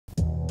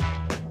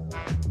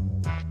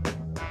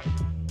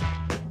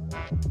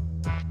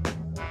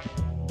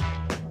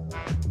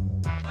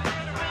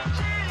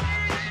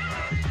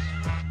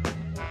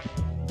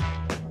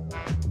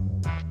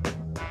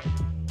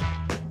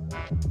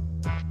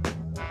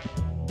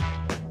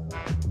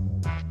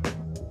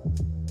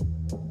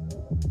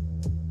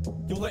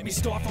let me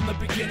start from the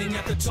beginning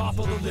at the top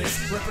of the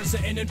list.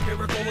 Representing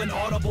empirical and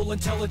audible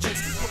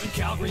intelligence, putting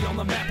Calgary on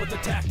the map with the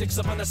tactics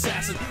of an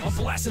assassin. I'm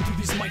blasting through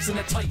these mics in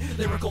a tight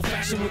lyrical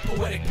fashion with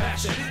poetic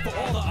passion for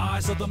all the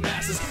eyes of the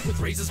masses. With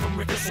razors from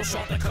Richter so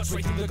sharp that cuts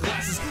right through the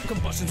glasses.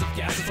 Combustions of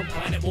gases from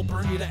planet will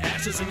burn you to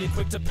ashes, and you're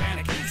quick to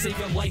panic. Save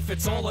your life,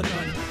 it's all or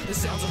none. The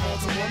sounds of all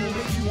to run will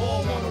make you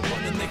all wanna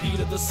run in the heat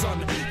of the sun.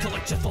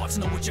 Collect your thoughts,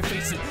 know what you're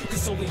facing,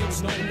 cause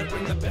Solio's known to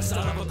bring the best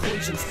out of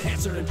equations.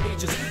 Answered in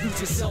pages, lose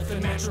yourself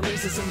in mantra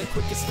razors in the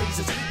quickest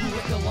phases. Who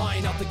let the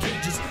lion out the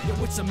cages?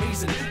 Yo, it's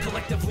amazing,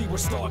 collectively we're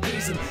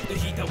stargazing. The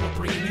heat that we're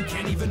bringing you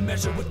can't even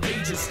measure with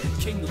pages.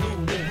 King Lou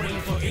will reign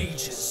for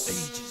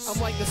ages. I'm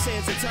like the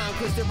sands of time,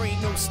 cause there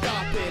ain't no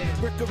stopping.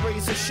 Rick a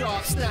razor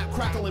sharp, snap,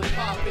 crackle, and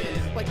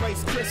poppin'. Like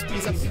Rice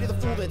Krispies, I'm the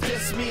fool that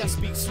diss me. I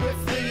speak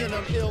swiftly and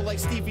I'm ill like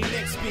Stevie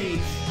Nicks be.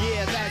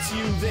 Yeah, that's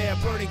you there,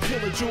 burning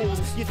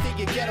kilojoules. You think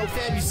you're ghetto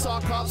fam, you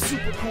sock hop,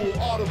 super cool,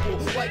 audible.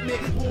 Like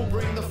Nick Bull,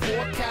 bring the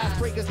forecast.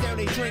 Breakers down,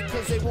 they drink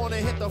cause they wanna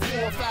hit the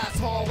floor fast.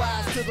 Haul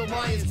ass to the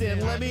lion's den,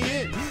 let me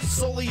in.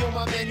 Solely on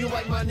my menu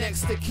like my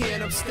next of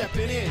kin, I'm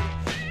stepping in.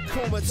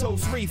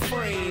 Comatose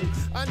refrain,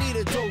 I need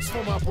a dose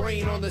for my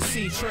brain on the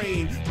C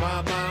train.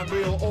 My mind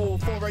real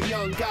old for a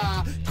young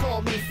guy.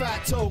 Call me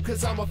Fat Toe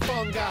cause I'm a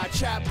fun guy.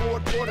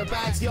 Chatboard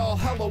quarterbacks, y'all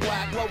hella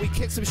whack, while we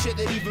kick some shit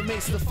that even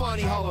makes the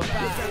funny holler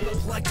back. With an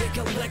eclectic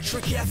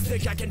electric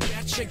ethic, I can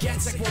bet you get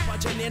sick. Won't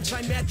budge an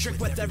anti-metric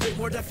with every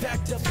word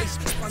effectively.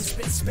 Spun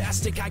spit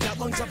spastic, I got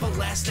lungs of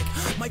elastic.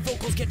 My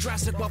vocals get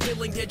drastic while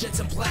filling digits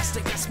in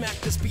plastic. I smack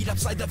this beat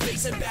upside the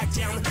face and back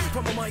down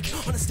from a mic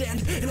on a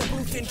stand in a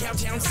booth in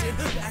Cowtown. Sit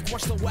back,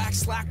 watch the wax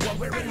slack while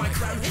wearing my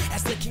crown.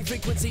 As the king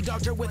frequency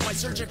doctor with my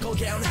surgical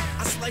gown.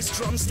 I slice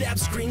drum, stab,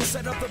 scream,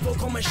 set up the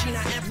vocal machine.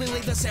 I aptly lay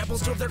the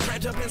samples till they're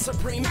cranked up and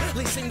supreme.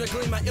 Leasing to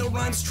gleam my ill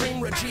rhyme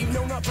stream regime.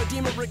 No, not for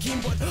Dima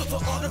Rakim, but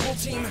the audible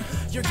team.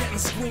 You're getting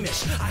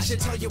squeamish, I should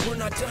tell you we're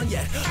not done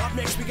yet. Up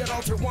next we got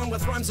Alter One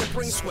with rhymes that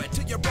bring sweat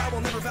to your brow.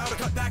 Will never vow to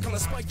cut back on the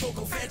spiked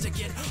vocal fan to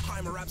get.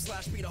 I'm a rap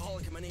slash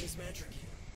beataholic and my name's Mantric.